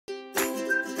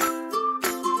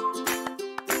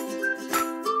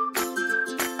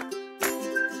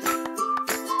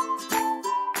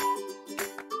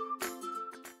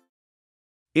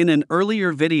In an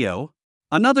earlier video,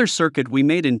 another circuit we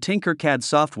made in Tinkercad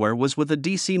software was with a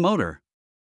DC motor.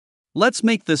 Let's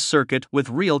make this circuit with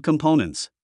real components.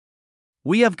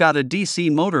 We have got a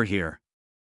DC motor here.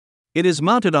 It is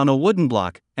mounted on a wooden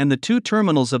block, and the two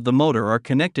terminals of the motor are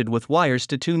connected with wires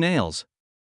to two nails.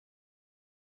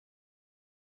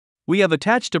 We have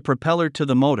attached a propeller to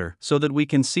the motor so that we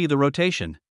can see the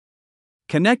rotation.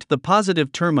 Connect the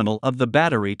positive terminal of the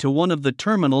battery to one of the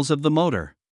terminals of the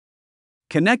motor.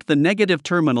 Connect the negative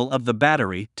terminal of the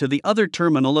battery to the other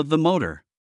terminal of the motor.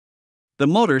 The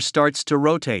motor starts to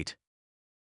rotate.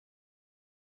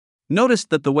 Notice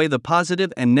that the way the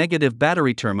positive and negative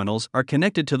battery terminals are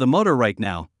connected to the motor right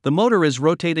now, the motor is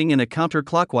rotating in a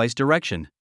counterclockwise direction.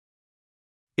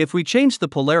 If we change the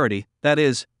polarity, that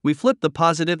is, we flip the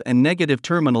positive and negative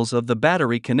terminals of the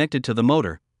battery connected to the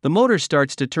motor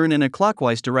starts to turn in a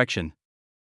clockwise direction.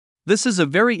 This is a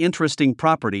very interesting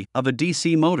property of a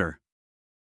DC motor.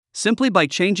 Simply by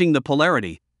changing the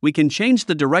polarity, we can change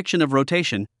the direction of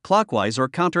rotation, clockwise or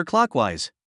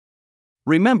counterclockwise.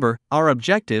 Remember, our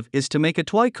objective is to make a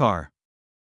toy car.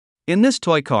 In this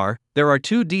toy car, there are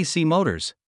two DC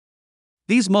motors.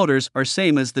 These motors are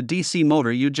same as the DC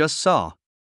motor you just saw.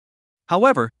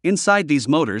 However, inside these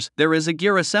motors there is a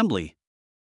gear assembly.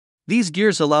 These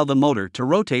gears allow the motor to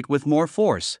rotate with more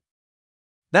force.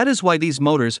 That is why these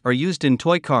motors are used in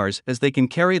toy cars, as they can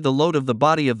carry the load of the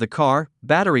body of the car,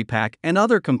 battery pack, and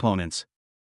other components.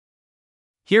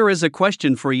 Here is a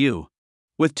question for you.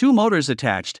 With two motors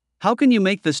attached, how can you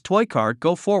make this toy car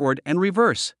go forward and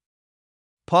reverse?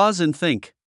 Pause and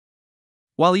think.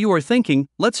 While you are thinking,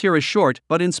 let's hear a short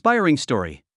but inspiring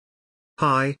story.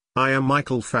 Hi, I am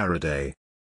Michael Faraday.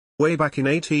 Way back in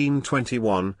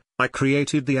 1821, I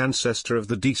created the ancestor of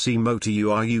the DC motor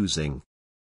you are using.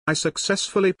 I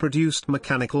successfully produced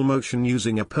mechanical motion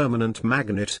using a permanent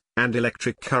magnet and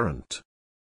electric current.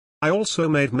 I also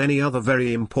made many other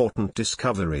very important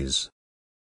discoveries.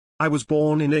 I was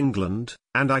born in England,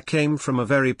 and I came from a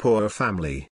very poor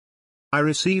family. I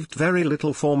received very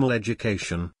little formal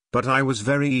education, but I was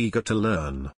very eager to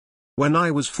learn. When I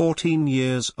was 14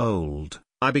 years old,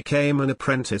 I became an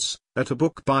apprentice at a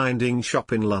bookbinding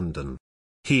shop in London.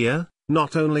 Here,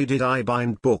 not only did I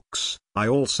bind books, I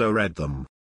also read them.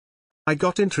 I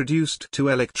got introduced to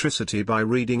electricity by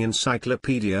reading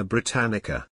Encyclopedia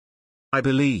Britannica. I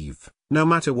believe, no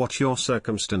matter what your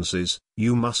circumstances,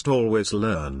 you must always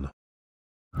learn.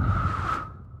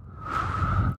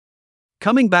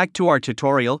 Coming back to our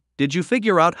tutorial, did you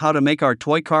figure out how to make our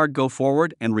toy car go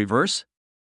forward and reverse?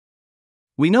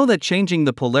 We know that changing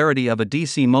the polarity of a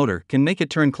DC motor can make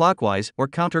it turn clockwise or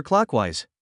counterclockwise.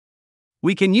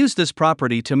 We can use this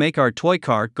property to make our toy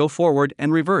car go forward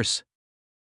and reverse.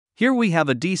 Here we have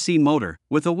a DC motor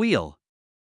with a wheel.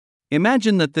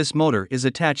 Imagine that this motor is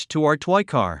attached to our toy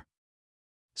car.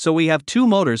 So we have two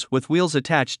motors with wheels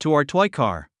attached to our toy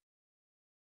car.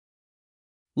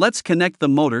 Let's connect the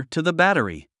motor to the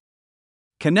battery.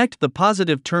 Connect the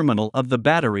positive terminal of the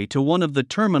battery to one of the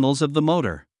terminals of the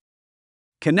motor.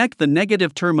 Connect the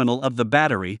negative terminal of the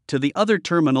battery to the other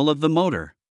terminal of the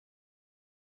motor.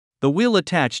 The wheel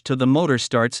attached to the motor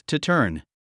starts to turn.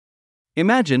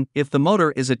 Imagine, if the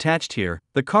motor is attached here,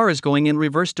 the car is going in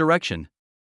reverse direction.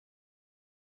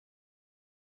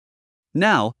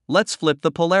 Now, let's flip the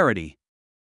polarity.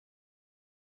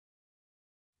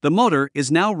 The motor is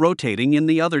now rotating in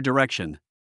the other direction.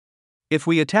 If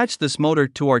we attach this motor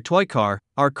to our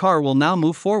car will now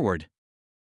move forward.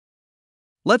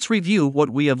 Let's review what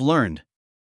we have learned.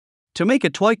 To make a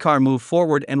toy car move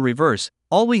forward and reverse,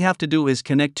 all we have to do is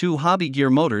connect two hobby gear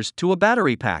motors to a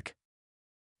battery pack.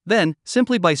 Then,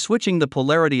 simply by switching the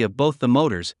polarity of both the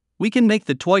motors, we can make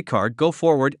the toy car go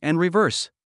forward and reverse.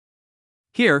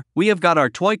 Here, we have got our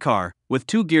toy car, with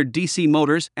two geared DC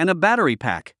motors and a battery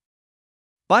pack.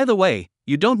 By the way,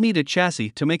 you don't need a chassis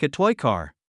to make a toy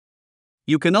car.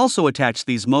 You can also attach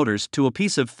these motors to a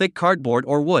piece of thick cardboard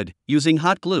or wood, using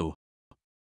hot glue.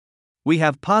 We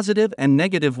have positive and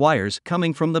negative wires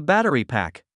coming from the battery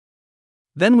pack.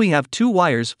 Then we have two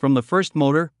wires from the first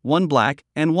motor, one black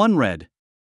and one red.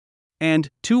 And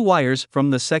two wires from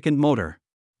the second motor.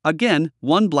 Again,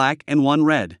 one black and one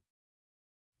red.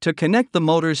 To connect the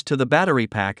motors to the battery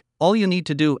pack, all you need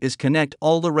to do is connect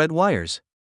all the red wires.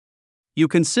 You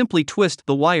can simply twist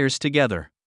the wires together.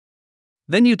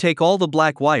 Then you take all the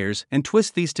black wires and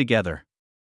twist these together.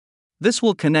 This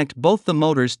will connect both the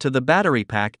motors to the battery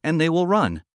pack and they will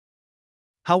run.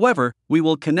 However, we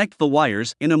will connect the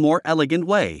wires in a more elegant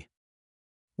way.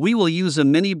 We will use a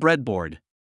mini breadboard.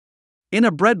 In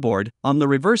a breadboard, on the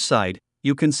reverse side,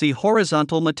 you can see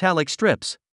horizontal metallic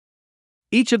strips.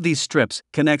 Each of these strips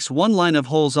connects one line of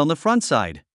holes on the front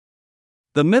side.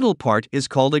 The middle part is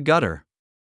called a gutter.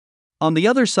 On the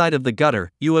other side of the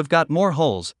gutter, you have got more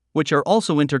holes, which are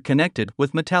also interconnected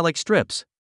with metallic strips.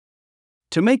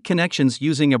 To make connections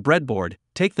using a breadboard,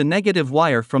 take the negative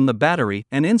wire from the battery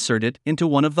and insert it into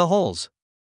one of the holes.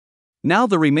 Now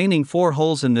the remaining 4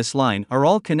 holes in this line are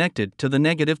all connected to the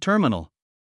negative terminal.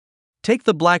 Take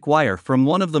the black wire from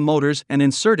one of the motors and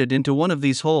insert it into one of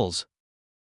these holes.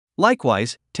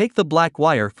 Likewise, take the black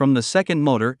wire from the second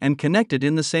motor and connect it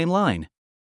in the same line.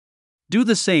 Do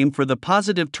the same for the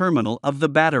positive terminal of the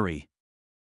battery.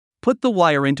 Put the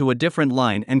wire into a different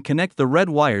line and connect the red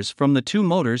wires from the 2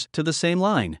 motors to the same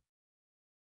line.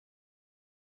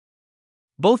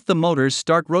 Both the motors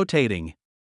start rotating.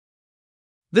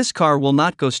 This car will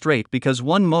not go straight because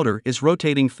one motor is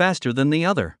rotating faster than the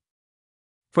other.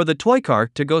 For the toy car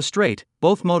to go straight,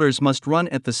 both motors must run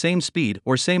at the same speed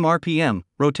or same RPM,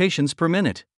 rotations per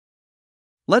minute.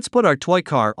 Let's put our toy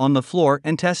car on the floor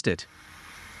and test it.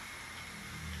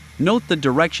 Note the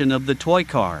direction of the toy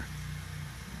car.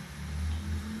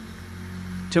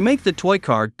 To make the toy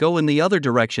car go in the other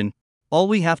direction, all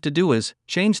we have to do is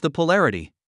change the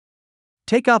polarity.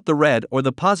 Take out the red or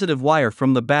the positive wire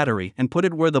from the battery and put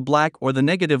it where the black or the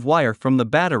negative wire from the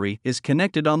battery is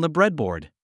connected on the breadboard.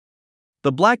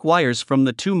 The black wires from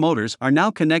the 2 motors are now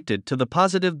connected to the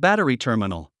positive battery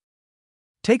terminal.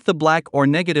 Take the black or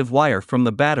negative wire from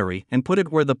the battery and put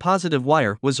it where the positive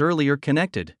wire was earlier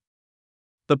connected.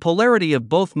 The polarity of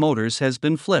both motors has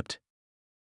been flipped.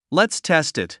 Let's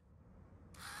test it.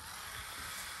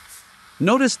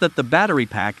 Notice that the battery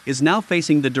pack is now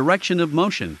facing the direction of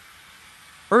motion.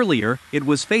 Earlier, it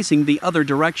was facing the other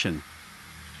direction.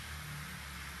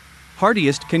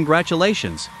 Heartiest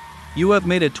congratulations! You have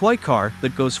made a toy car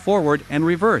that goes forward and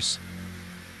reverse.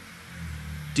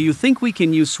 Do you think we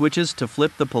can use switches to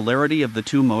flip the polarity of the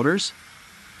 2 motors?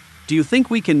 Do you think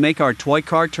we can make our toy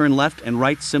car turn left and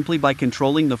right simply by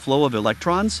controlling the flow of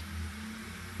electrons?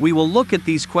 We will look at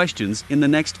these questions in the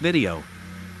next video.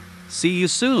 See you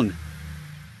soon!